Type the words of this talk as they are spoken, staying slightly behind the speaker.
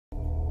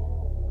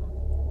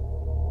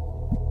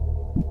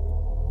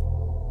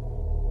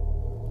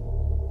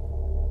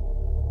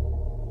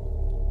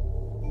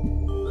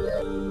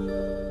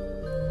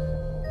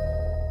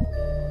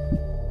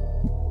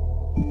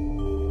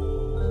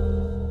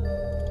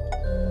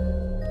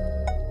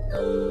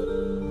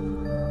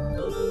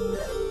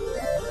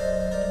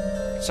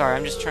Sorry,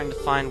 I'm just trying to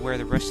find where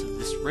the rest of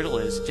this riddle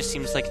is. It just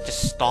seems like it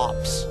just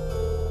stops.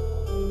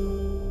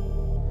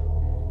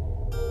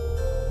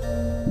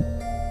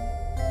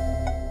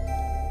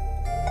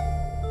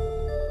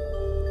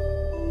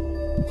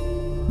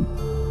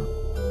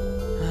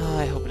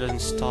 I hope it doesn't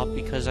stop,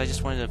 because I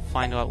just wanted to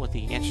find out what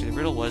the answer to the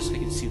riddle was so I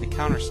could see the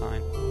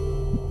countersign.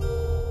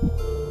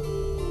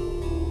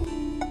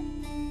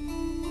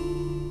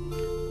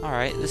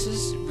 Alright, this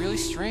is really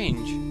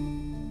strange.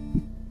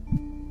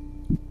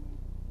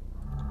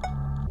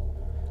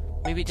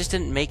 Maybe it just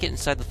didn't make it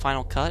inside the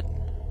final cut?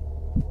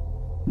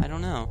 I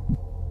don't know.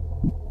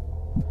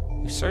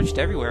 We've searched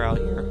everywhere out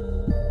here.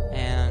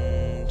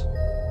 And...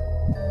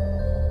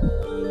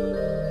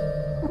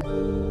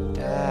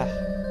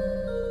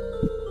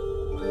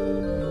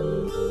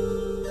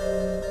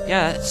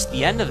 yeah, that's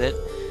the end of it.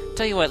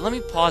 Tell you what, let me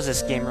pause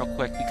this game real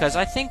quick, because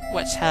I think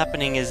what's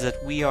happening is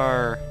that we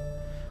are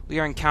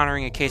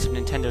encountering a case of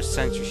Nintendo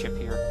censorship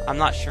here. I'm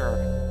not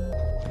sure.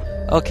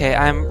 Okay,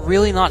 I'm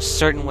really not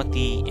certain what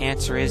the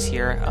answer is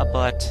here,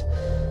 but,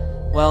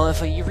 well,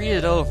 if you read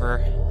it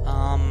over,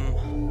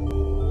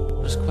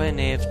 it was quite a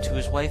knave. To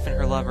his wife and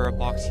her lover a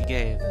box he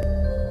gave.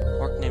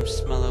 Orc named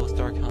Smello with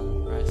dark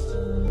breath.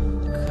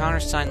 The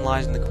countersign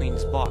lies in the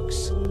Queen's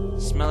box.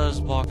 Smello's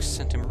box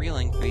sent him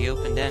reeling, for the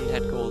opened end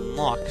had golden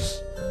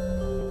locks.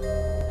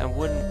 And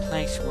wooden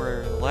planks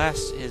were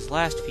his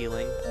last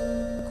feeling.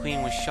 The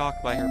Queen was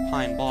shocked by her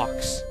pine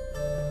box.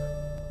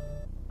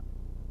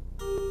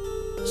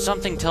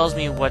 Something tells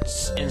me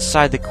what's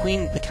inside the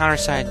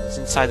countersign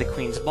inside the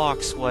Queen's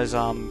box was,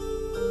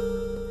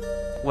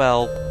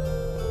 well,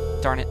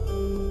 darn it.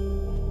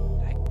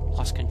 I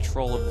lost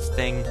control of this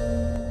thing.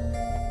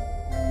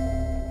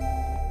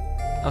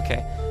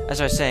 Okay,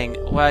 as I was saying,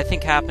 what I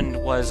think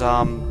happened was,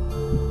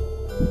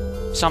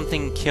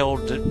 something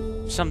killed,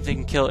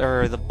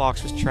 or the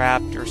box was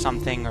trapped, or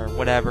something, or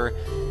whatever.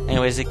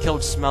 Anyways, they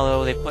killed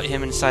Smello, they put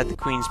him inside the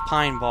Queen's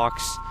pine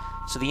box,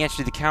 so the answer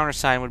to the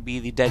countersign would be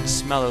the dead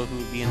Smello who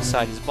would be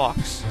inside his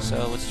box.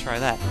 So let's try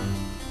that.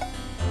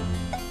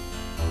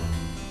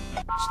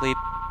 Sleep.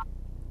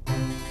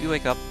 You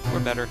wake up, we're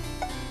better.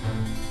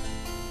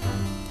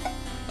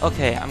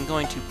 Okay, I'm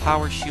going to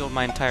power shield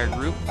my entire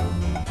group.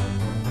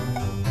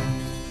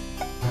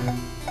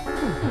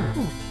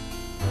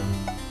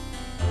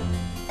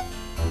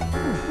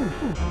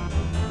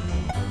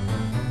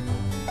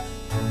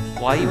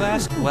 Why, you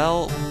ask?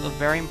 Well, a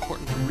very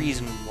important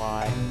reason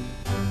why,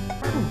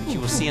 which you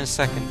will see in a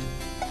second.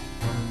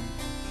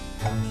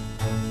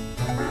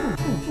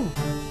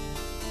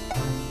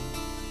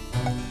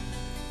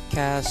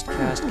 Cast,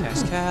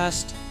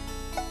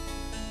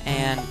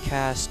 and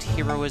cast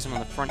Heroism on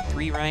the front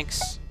 3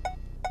 ranks.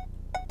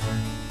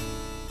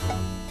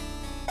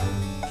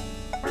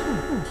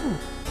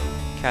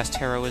 Cast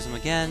Heroism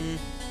again.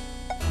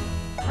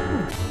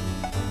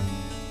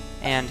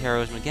 And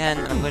Heroism again.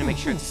 I'm going to make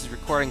sure this is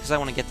recording because I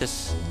want to get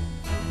this...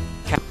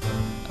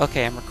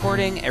 Okay, I'm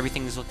recording.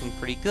 Everything's looking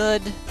pretty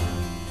good.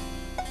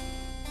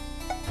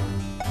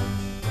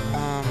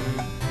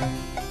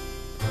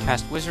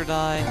 Cast Wizard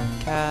Eye.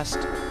 Cast.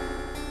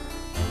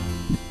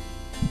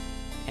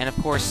 And of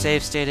course,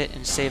 save state it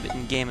and save it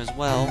in game as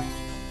well.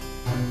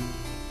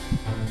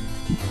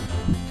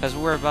 Because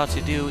what we're about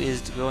to do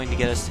is going to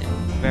get us in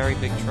very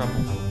big trouble.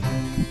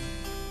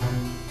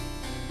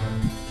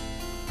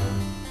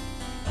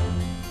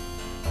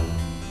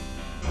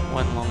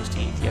 One longs to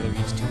eat, the other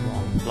eats too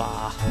long.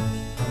 Blah.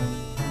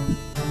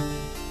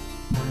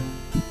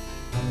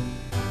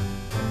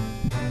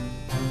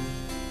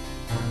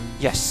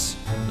 Yes.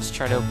 Let's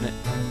try to open it.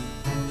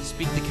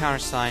 Speak the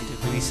countersign to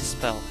release a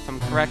spell. If I'm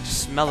correct,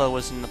 Smello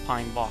was in the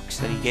pine box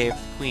that he gave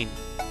the Queen.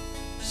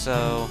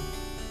 So...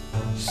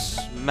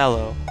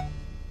 Smello.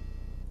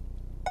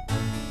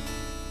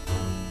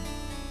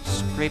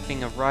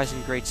 Scraping of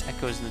rising grates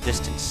echoes in the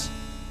distance.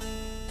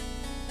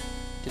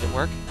 Did it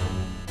work?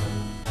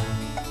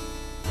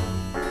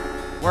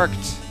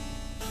 Worked!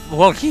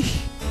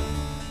 Wonky!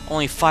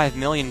 Only 5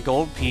 million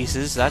gold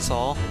pieces, that's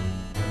all.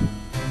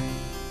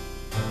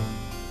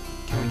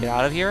 Can we get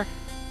out of here?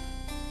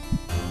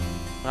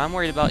 What I'm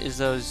worried about is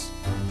those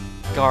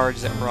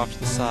guards that were off to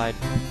the side.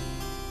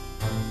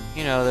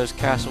 You know, those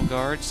castle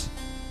guards.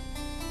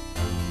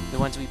 The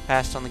ones we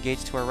passed on the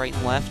gates to our right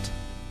and left.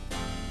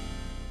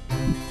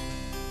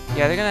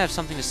 Yeah, they're gonna have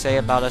something to say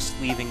about us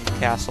leaving the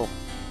castle.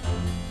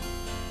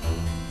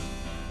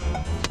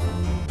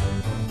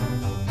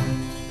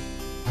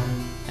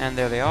 And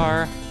there they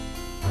are.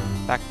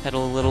 Backpedal a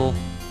little.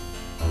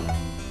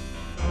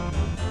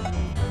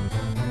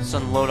 Let's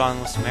unload on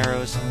with some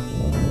arrows.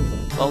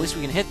 Well, at least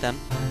we can hit them.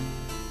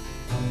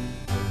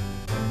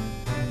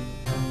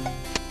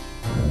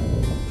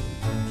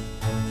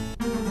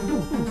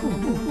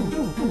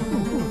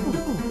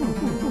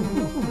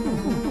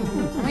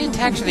 How many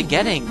attacks are they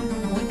getting?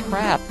 Holy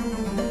crap.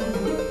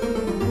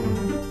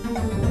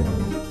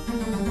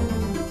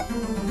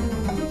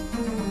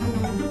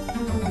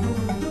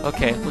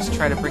 Okay, let's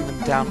try to bring them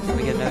down before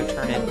we get another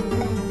turn in.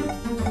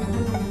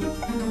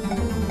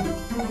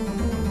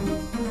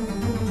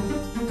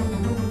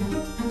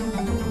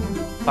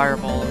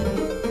 Fireball.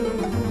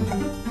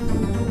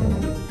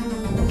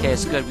 Okay,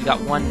 it's good. We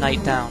got one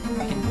knight down.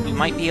 We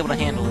might be able to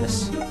handle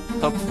this.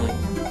 Hopefully.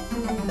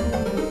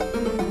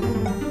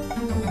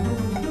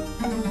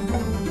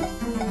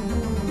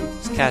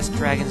 Let's cast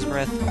Dragon's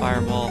Breath,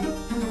 Fireball.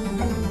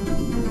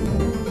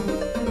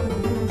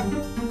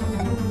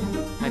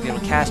 Might be able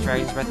to cast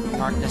Dragon's Breath, but we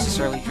aren't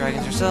necessarily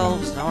dragons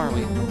ourselves, now are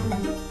we?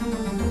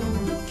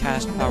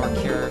 Cast Power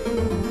Cure.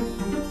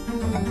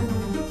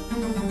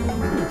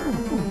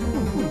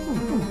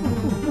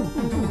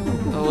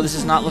 Oh, this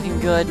is not looking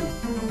good.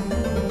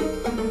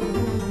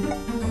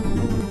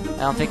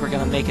 I don't think we're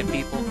gonna make it,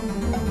 people.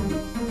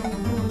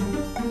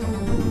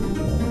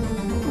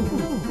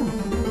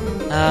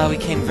 We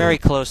came very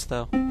close,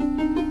 though.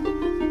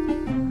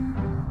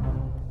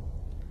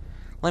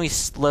 Let me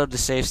load the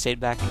save state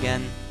back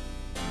again.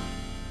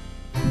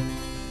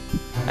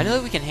 I know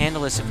that we can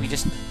handle this if we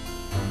just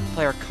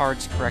play our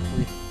cards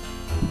correctly.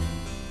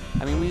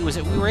 I mean, we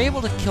were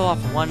able to kill off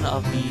one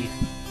of the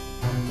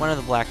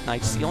Black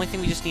Knights. The only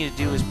thing we just need to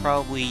do is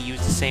probably use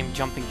the same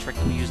jumping trick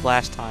that we used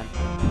last time.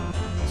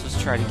 So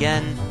let's try it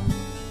again.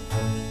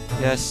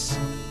 Yes.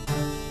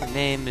 Her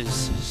name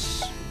is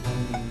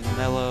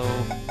Smello.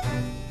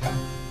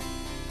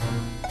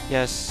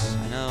 Yes,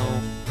 I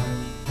know.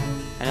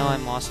 I know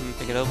I'm awesome.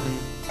 Pick it open.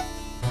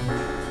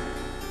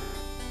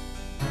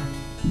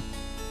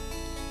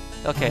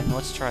 Okay, now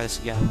let's try this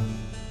again.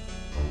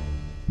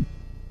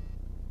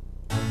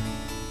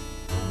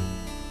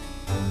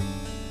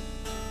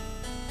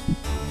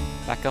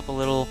 Back up a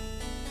little.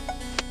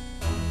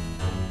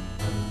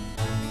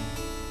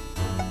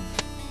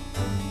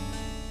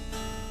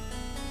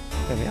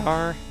 There we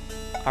are.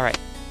 Alright.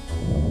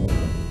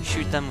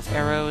 Shoot them with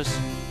arrows.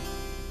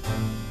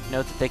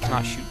 Note that they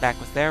cannot shoot back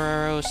with their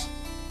arrows.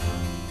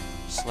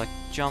 Select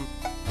jump,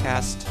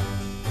 cast.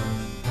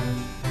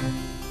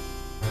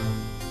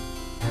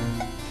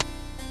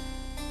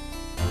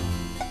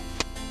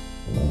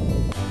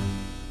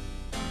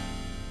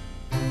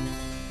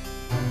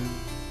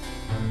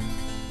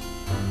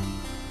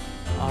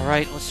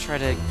 Alright, let's try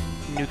to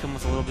nuke him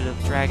with a little bit of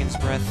Dragon's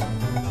Breath.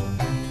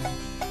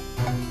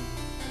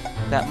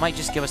 That might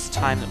just give us the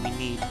time that we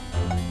need.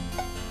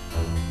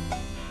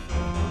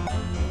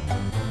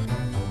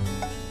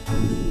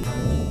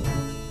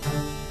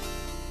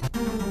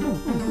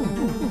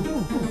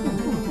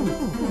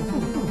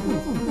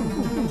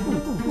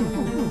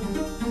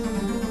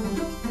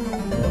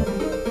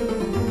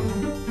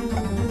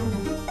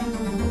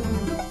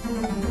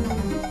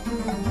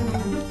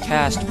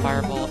 Cast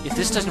Fireball. If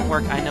this doesn't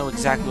work, I know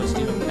exactly what to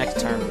do the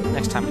next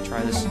time we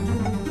try this.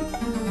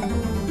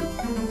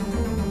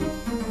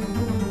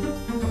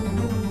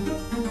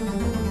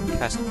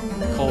 Cast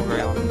Cold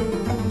Ray on him.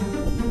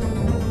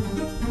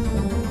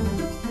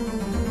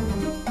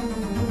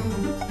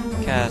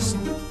 Cast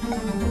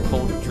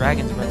Cold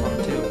Dragon's Breath on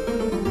him too.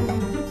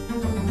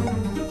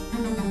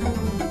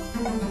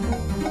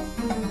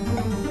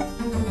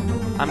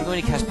 I'm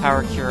going to cast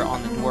Power Cure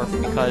on the dwarf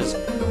because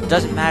it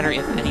doesn't matter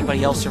if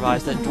anybody else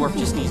survives, that dwarf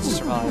just needs to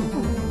survive.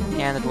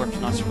 And the dwarf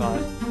did not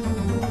survive.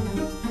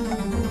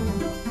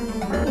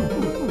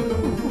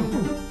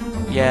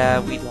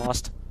 Yeah, we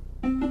lost.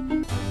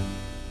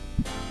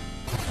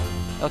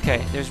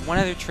 Okay, there's one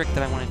other trick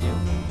that I want to do,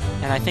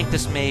 and I think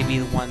this may be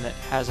the one that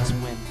has us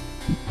win.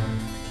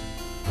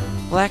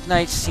 Black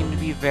Knights seem to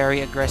be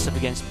very aggressive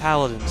against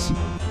Paladins.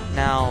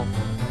 Now,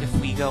 if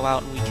we go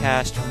out and we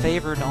cast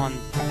Favored on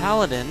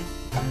Paladin,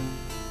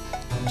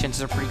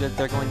 chances are pretty good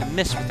they're going to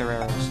miss with their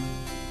arrows.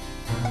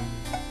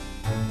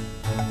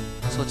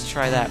 So let's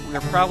try that. We're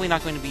probably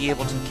not going to be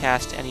able to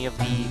cast any of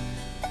the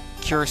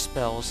cure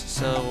spells,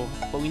 so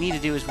what we need to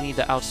do is we need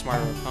to outsmart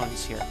our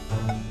opponents here.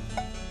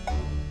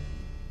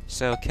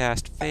 So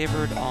cast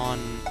Favored on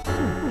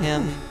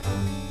him,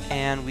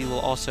 and we will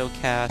also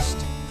cast...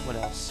 what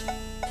else?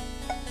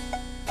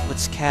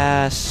 Let's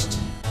cast...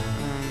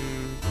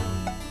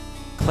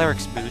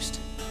 Cleric's Boost.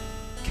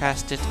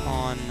 Cast it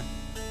on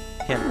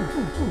him.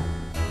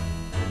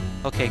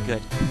 Okay,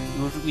 good.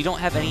 We don't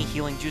have any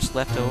healing juice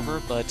left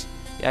over, but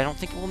I don't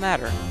think it will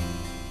matter.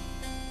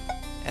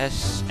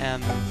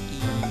 S-M-E-L-L-O.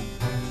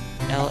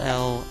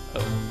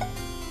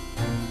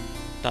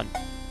 Done.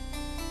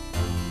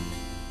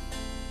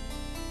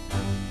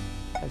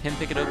 Have him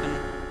pick it open.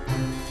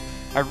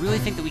 I really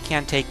think that we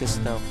can take this,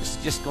 though. This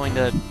is just going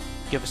to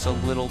give us a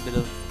little bit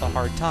of a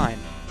hard time.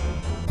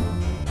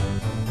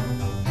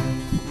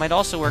 What might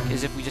also work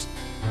is if we just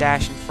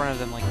dash in front of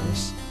them like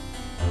this.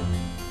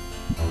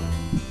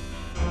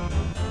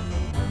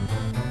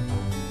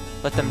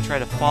 Let them try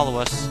to follow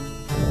us.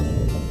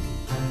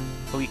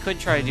 What we could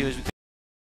try to do is we